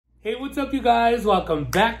Hey, what's up, you guys? Welcome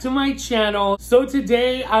back to my channel. So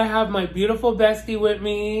today I have my beautiful bestie with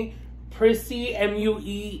me, Prissy MUA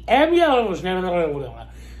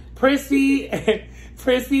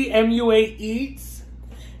Eats.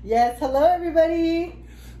 Yes, hello everybody.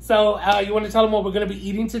 So you want to tell them what we're going to be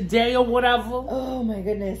eating today or whatever? Oh my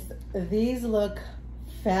goodness, these look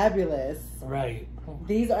fabulous. Right.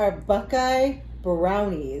 These are Buckeye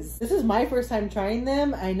brownies. This is my first time trying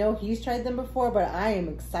them. I know he's tried them before, but I am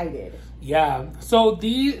excited. Yeah. So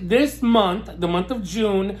this month, the month of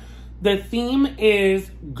June, the theme is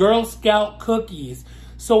Girl Scout cookies.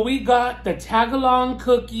 So we got the Tagalong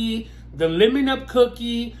cookie, the Lemon Up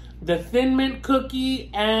cookie, the Thin Mint cookie,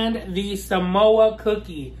 and the Samoa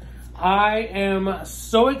cookie. I am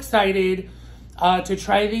so excited to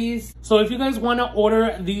try these. So if you guys want to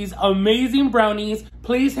order these amazing brownies,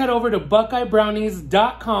 please head over to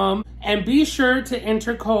BuckeyeBrownies.com and be sure to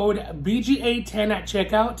enter code BGA10 at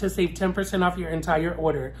checkout to save 10% off your entire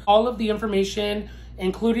order. All of the information,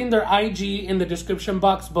 including their IG, in the description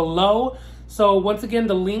box below. So once again,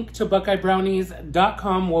 the link to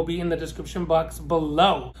BuckeyeBrownies.com will be in the description box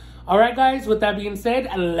below. All right, guys, with that being said,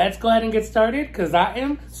 let's go ahead and get started because I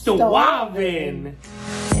am starving.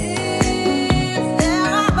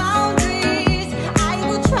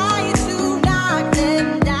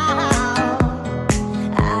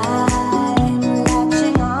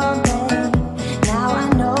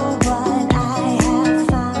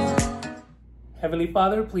 Heavenly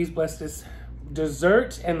Father, please bless this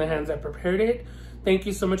dessert and the hands that prepared it. Thank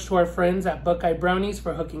you so much to our friends at Buckeye Brownies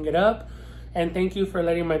for hooking it up. And thank you for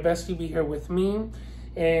letting my bestie be here with me.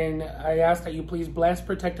 And I ask that you please bless,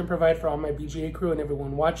 protect, and provide for all my BGA crew and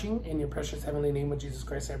everyone watching. In your precious heavenly name of Jesus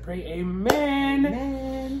Christ, I pray. Amen.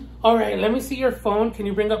 Amen. All right, let me see your phone. Can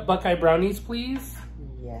you bring up Buckeye Brownies, please?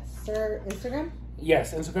 Yes, sir. Instagram?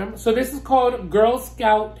 Yes, Instagram. So this is called Girl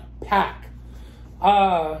Scout Pack.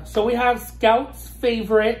 So we have Scout's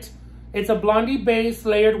Favorite. It's a blondie base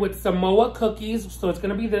layered with Samoa cookies. So it's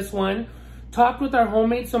going to be this one. Topped with our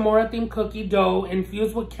homemade Samoa themed cookie dough,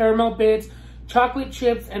 infused with caramel bits, chocolate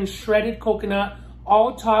chips, and shredded coconut,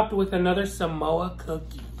 all topped with another Samoa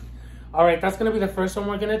cookie. All right, that's going to be the first one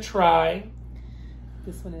we're going to try.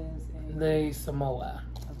 This one is the Samoa.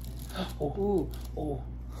 Okay. Ooh, ooh.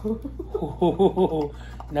 Ooh.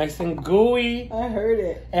 Nice and gooey. I heard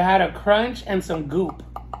it. It had a crunch and some goop.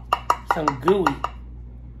 Some gooey.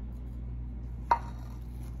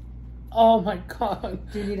 Oh my God.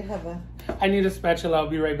 Do you need to have a... I need a spatula. I'll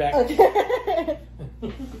be right back. Okay.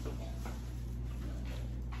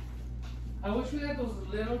 I wish we had those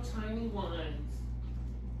little tiny ones.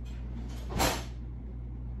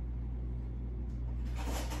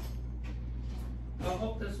 I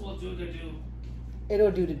hope this will do the do.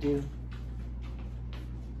 It'll do to do.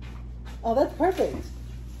 Oh, that's perfect.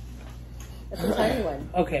 It's a tiny one.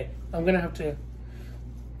 Okay, I'm gonna have to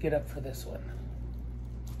get up for this one.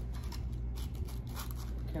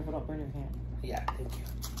 Careful, don't burn your hand. Yeah, thank you.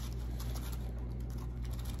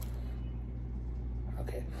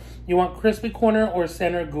 Okay. You want crispy corner or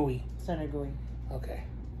center gooey? Center gooey. Okay.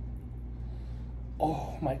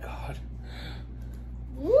 Oh my God.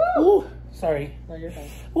 Woo! Ooh, sorry. No, you're fine.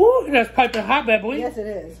 Ooh, that's piping hot, bad boy. Yes, it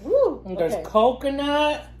is. Woo! And there's okay.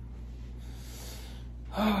 coconut.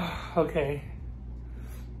 Okay.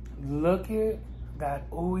 Look at that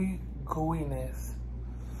ooey gooiness.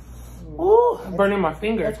 Ooh, burning my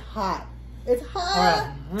finger. It's hot. It's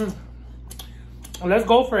hot. All right. Let's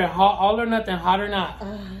go for it. Hot, all or nothing. Hot or not.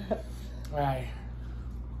 All right.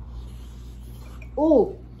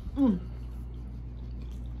 Ooh. Mm.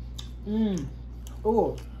 Mm.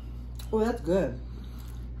 Ooh. Oh, that's good.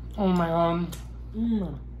 Oh my God.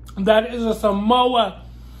 Mm. That is a Samoa.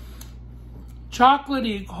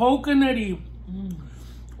 Chocolatey, coconutty. Mm.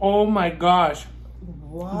 Oh my gosh.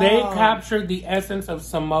 Wow. They captured the essence of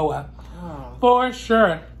Samoa. Wow. For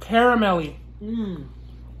sure. Caramelly. Mm.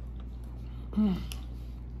 Mm.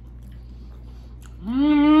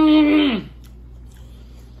 Mmm.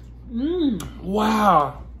 Mm.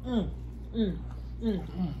 Wow. Mm. Mm. Mm.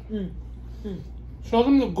 Mm. Mm. Show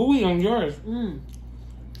them the gooey on yours. Mm.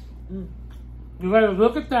 Mm. You guys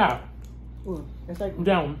look at that. Ooh. It's like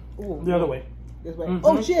Down. Ooh. The other way. This way. Mm-hmm.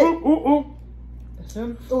 Oh shit. Ooh, ooh, ooh.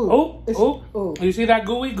 Ooh. Oh, It's, oh. ooh. You see that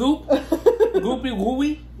gooey goop? Goopy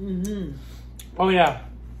gooey? Mm-hmm. Oh yeah.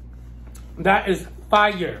 That is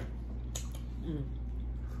fire. Mm.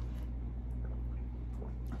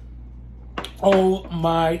 Oh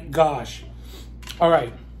my gosh. All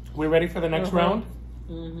right. We ready for the next round?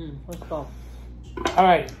 Mm-hmm. Let's go. All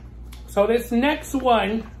right. So this next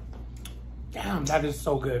one, damn, that is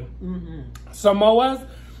so good. Mm-hmm. Samoa's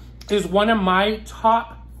is one of my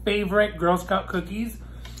top favorite Girl Scout cookies,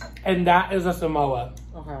 and that is a Samoa.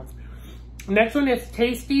 Okay. Next one is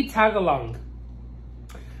Tasty Tagalong.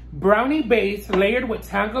 Brownie base layered with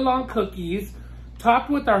Tagalong cookies, topped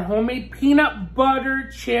with our homemade peanut butter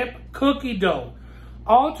chip cookie dough.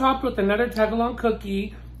 All topped with another Tagalong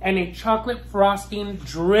cookie and a chocolate frosting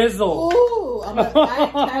drizzle. Ooh,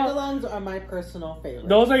 Tagalongs are my personal favorite.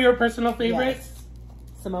 Those are your personal favorites? Yes.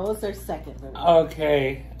 Samoas are second for me.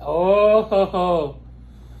 Okay. Oh, ho, ho.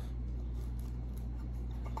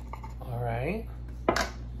 All right.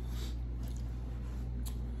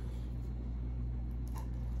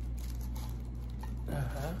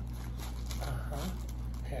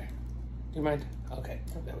 Here. Do you mind? Okay.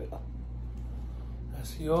 There we go.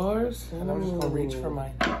 That's yours. Ooh. And I'm just going to reach for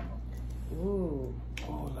mine. Ooh.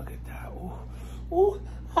 Oh, look at that. Ooh. Ooh.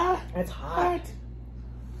 Ah. It's hot.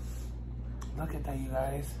 Look at that, you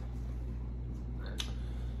guys.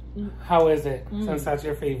 How is it, since that's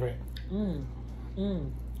your favorite? It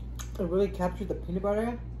really captured the peanut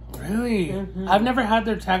butter. Really? I've never had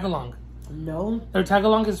their Tagalong. No. Their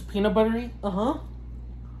Tagalong is peanut buttery? Uh-huh.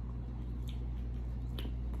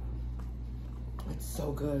 It's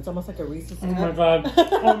so good. It's almost like a Reese's cup. Oh my God.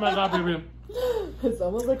 Oh my God, baby. It's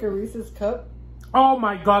almost like a Reese's cup. Oh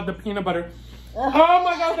my God, the peanut butter. Oh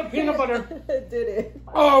my God, the peanut butter. It did it.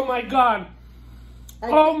 Oh my God.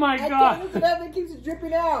 Oh my God. I can't look it up. It keeps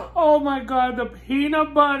dripping out. Oh my God, the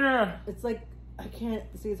peanut butter. It's like, I can't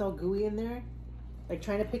see, it's all gooey in there. Like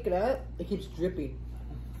trying to pick it up, it keeps dripping.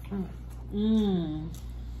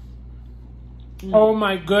 Oh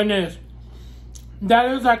my goodness. That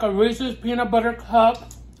is like a Reese's peanut butter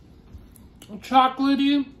cup.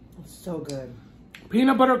 Chocolatey. It's so good.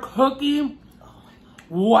 Peanut butter cookie. Oh my God.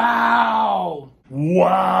 Wow.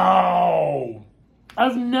 Wow.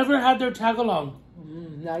 I've never had their Tagalong.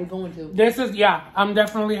 Now you're going to. This is, yeah, I'm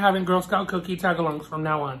definitely having Girl Scout cookie Tagalongs from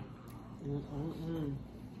now on.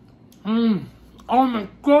 Oh my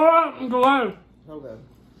God. God. So good.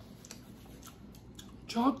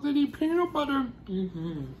 Chocolatey peanut butter.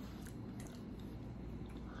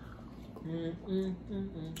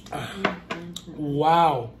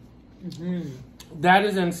 Wow. That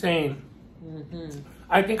is insane.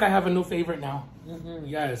 I think I have a new favorite now.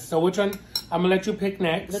 Yes. So which one? I'm gonna let you pick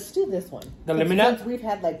next. Let's do this one. The lemon up? Since we've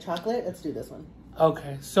had like chocolate, let's do this one.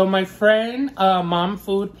 Okay. So my friend, Mom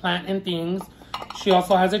Food Plant and Things, she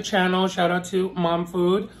also has a channel. Shout out to Mom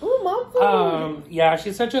Food. Ooh, Mom Food. Yeah,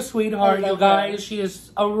 she's such a sweetheart, you guys. Her. She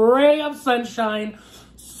is a ray of sunshine.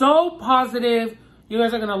 So positive. You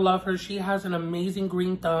guys are gonna love her. She has an amazing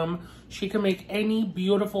green thumb. She can make any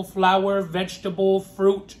beautiful flower, vegetable,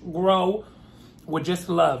 fruit grow with just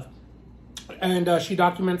love. And she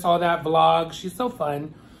documents all that, vlogs. She's so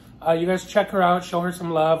fun. You guys check her out, show her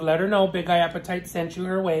some love. Let her know Bigguyappetite sent you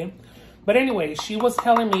her way. But anyway, she was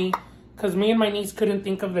telling me, because me and my niece couldn't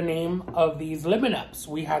think of the name of these lemon ups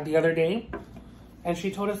we had the other day. And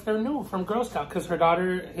she told us they're new from Girl Scout because her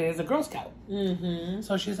daughter is a Girl Scout.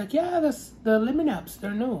 So she's like, yeah, the lemon ups,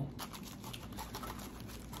 they're new.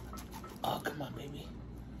 Oh, come on, baby.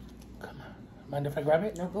 Come on. Mind if I grab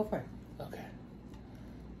it? No, go for it. Okay.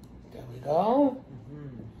 There we go.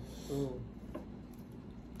 Ooh.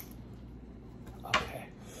 Okay.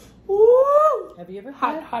 Woo! Have you ever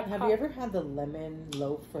hot, you ever had the lemon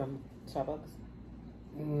loaf from Starbucks?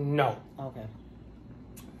 No. Okay.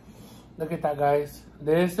 Look at that, guys.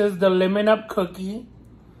 This is the lemon up cookie.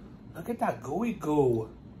 Look at that gooey goo.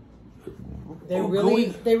 They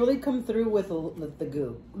really come through with the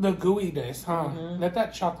goo. The gooiness, huh? Let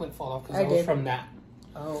that chocolate fall off because it was from that.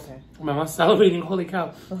 Oh, okay. Mama's salivating. Holy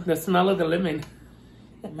cow. The smell of the lemon.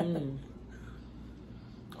 Oh,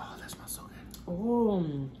 that smells so good. Oh,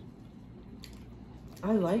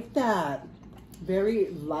 I like that. Very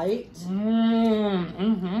light.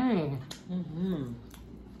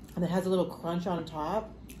 And it has a little crunch on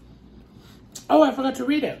top. Oh, I forgot to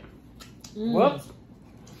read it. Whoops.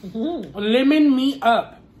 Lemon Me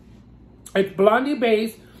Up. It's blondie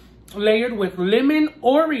base layered with lemon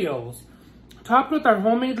Oreos. Topped with our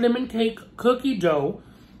homemade lemon cake cookie dough.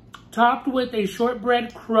 Topped with a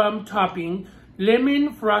shortbread crumb topping,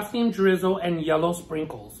 lemon frosting drizzle, and yellow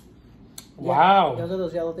sprinkles. Yeah, wow. Those are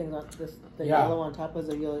those yellow things. The yellow on top is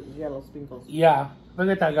the yellow sprinkles. Yeah. Look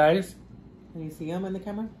at that, guys. Can you see them in the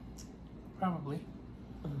camera? Probably.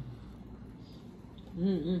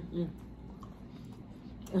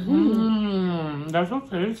 That's so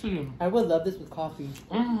tasty. I would love this with coffee.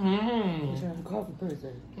 I'm a coffee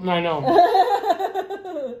person. I know.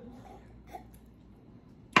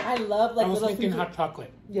 I love like I was little thinking sweets. hot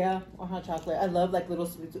chocolate. Yeah, or hot chocolate. I love like little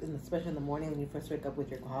sweets, especially in the morning when you first wake up with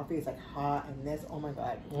your coffee. It's like hot and this. Oh my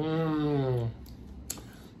god.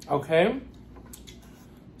 Okay.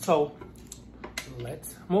 So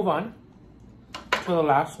let's move on to the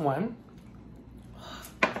last one.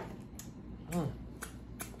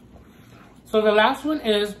 So the last one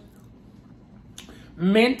is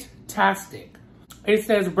Mint-tastic. It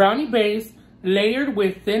says brownie base layered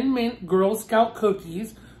with thin mint Girl Scout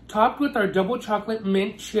cookies, topped with our double chocolate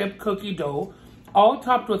mint chip cookie dough, all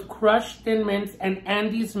topped with crushed thin mints and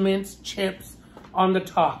Andes mints chips on the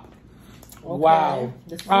top. Okay. Wow.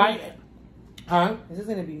 This is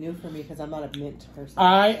going to be new for me because I'm not a mint person.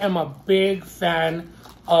 I am a big fan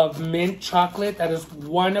of mint chocolate. That is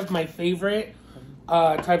one of my favorite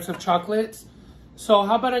types of chocolates. So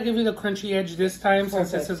how about I give you the crunchy edge this time,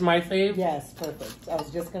 since this is my fave? Yes, perfect. I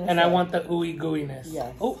was just going to say. And I want the ooey gooiness.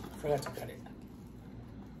 Yes. Oh, forgot to cut it.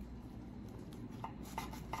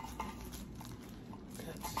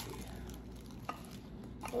 Let's see.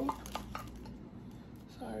 Oh.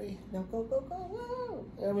 Sorry. No, go, go, go. Whoa.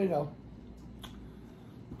 There we go.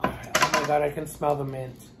 All right. Oh my God, I can smell the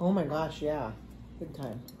mint. Oh my gosh, yeah. Good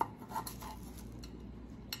time.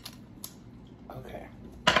 Okay.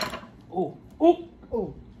 Ooh. Ooh.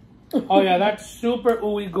 Ooh. Oh yeah, that's super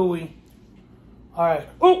ooey gooey. All right.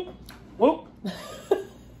 Ooh. Ooh.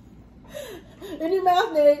 In your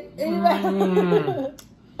mouth, Nate. In your mouth.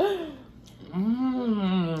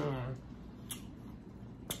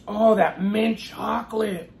 Oh, that mint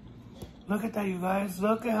chocolate. Look at that, you guys.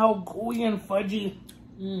 Look at how gooey and fudgy.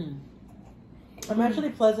 I'm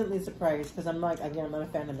actually pleasantly surprised because I'm like, again, I'm not a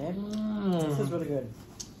fan of mint. This is really good.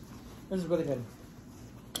 This is really good.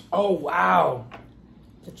 Oh, wow.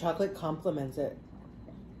 The chocolate complements it.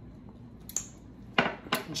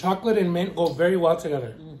 Chocolate and mint go very well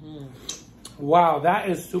together. Wow, that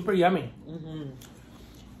is super yummy.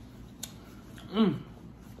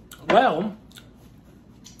 Well,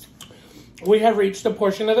 we have reached a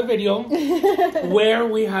portion of the video where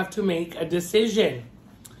we have to make a decision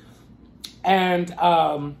and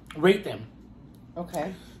rate them.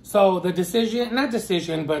 Okay. So the decision, not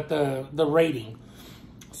decision, but the rating.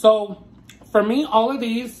 So for me, all of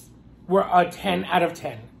these were a 10 out of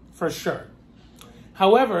 10 for sure.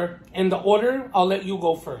 However, in the order, I'll let you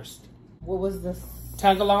go first. What was this?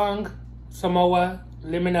 Tagalong, Samoa,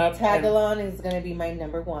 Lemon Up. Tagalong is going to be my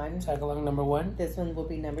number 1. Tagalong number 1. This one will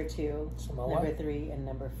be number 2. Samoa. Number 3 and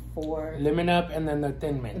number 4. Lemon Up and then the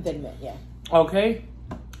Thin Mint. Thin Mint, yeah. Okay.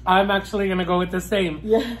 I'm actually going to go with the same.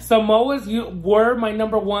 Yeah. Samoa's were my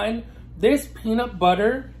number 1. This peanut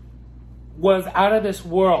butter was out of this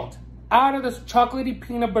world. Out of this chocolatey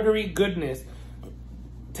peanut buttery goodness.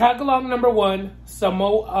 Tagalong number 1.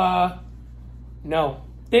 Samoa, no.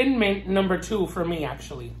 Thin Mint number 2 for me,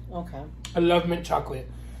 actually. Okay. I love mint chocolate.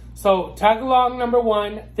 So, Tagalong number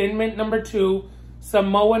 1, Thin Mint number 2,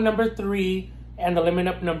 Samoa number 3, and the Lemon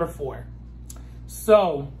Up number 4.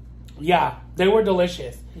 So, yeah, they were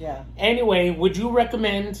delicious. Yeah. Anyway, would you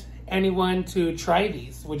recommend anyone to try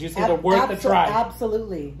these? Would you say they're worth a try?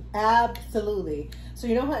 Absolutely. Absolutely. So,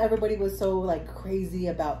 you know how everybody was so, like, crazy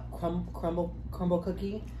about crumble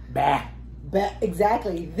cookie? Bah.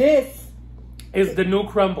 Exactly. This is the new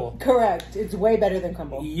crumble. Correct. It's way better than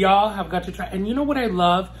crumble. Y'all have got to try. And you know what I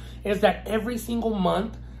love is that every single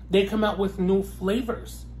month they come out with new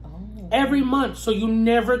flavors. Oh. Every month. So you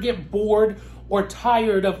never get bored or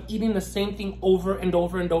tired of eating the same thing over and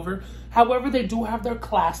over and over. However, they do have their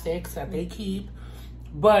classics that they keep.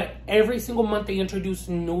 But every single month they introduce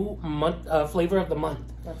new flavor of the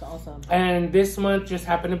month. That's awesome. And this month just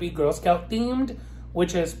happened to be Girl Scout themed,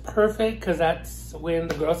 which is perfect because that's when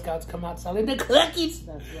the Girl Scouts come out selling the cookies.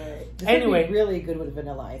 That's right. This anyway, would be really good with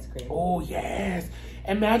vanilla ice cream. Oh, yes.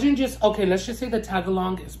 Imagine just, okay, let's just say the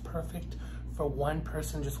Tagalong is perfect for one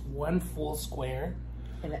person, just one full square.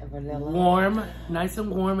 And vanilla. Warm, nice and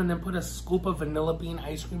warm, and then put a scoop of vanilla bean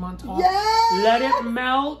ice cream on top. Yes! Let it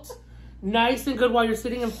melt. Nice and good while you're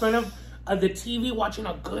sitting in front of the TV watching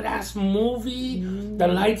a good-ass movie. The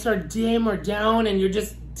lights are dim or down, and you're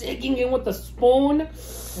just digging in with the spoon.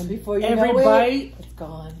 And before you every know bite, it's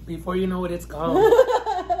gone. Before you know it, it's gone.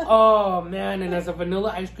 Oh, man. And as the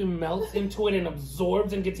vanilla ice cream melts into it and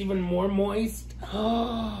absorbs and gets even more moist.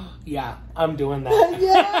 Yeah, I'm doing that.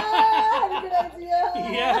 Yeah! Good idea!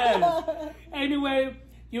 Yes. Anyway,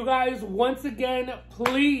 you guys, once again,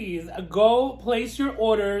 please go place your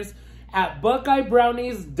orders at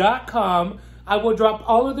BuckeyeBrownies.com. I will drop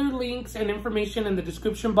all of their links and information in the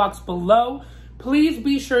description box below. Please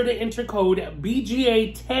be sure to enter code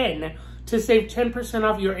BGA10 to save 10%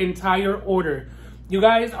 off your entire order. You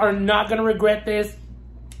guys are not going to regret this.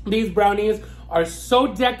 These brownies are so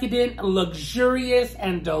decadent, luxurious,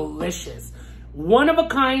 and delicious. One of a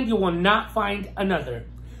kind, you will not find another.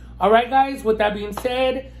 All right, guys, with that being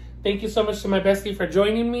said, Thank you so much to my bestie for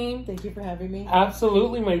joining me. Thank you for having me.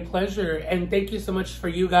 Absolutely, my pleasure. And thank you so much for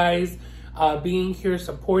you guys being here,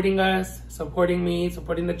 supporting us, supporting me,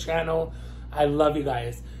 supporting the channel. I love you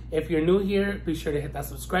guys. If you're new here, be sure to hit that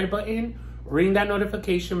subscribe button, ring that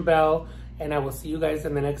notification bell, and I will see you guys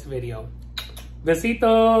in the next video.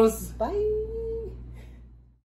 Besitos. Bye.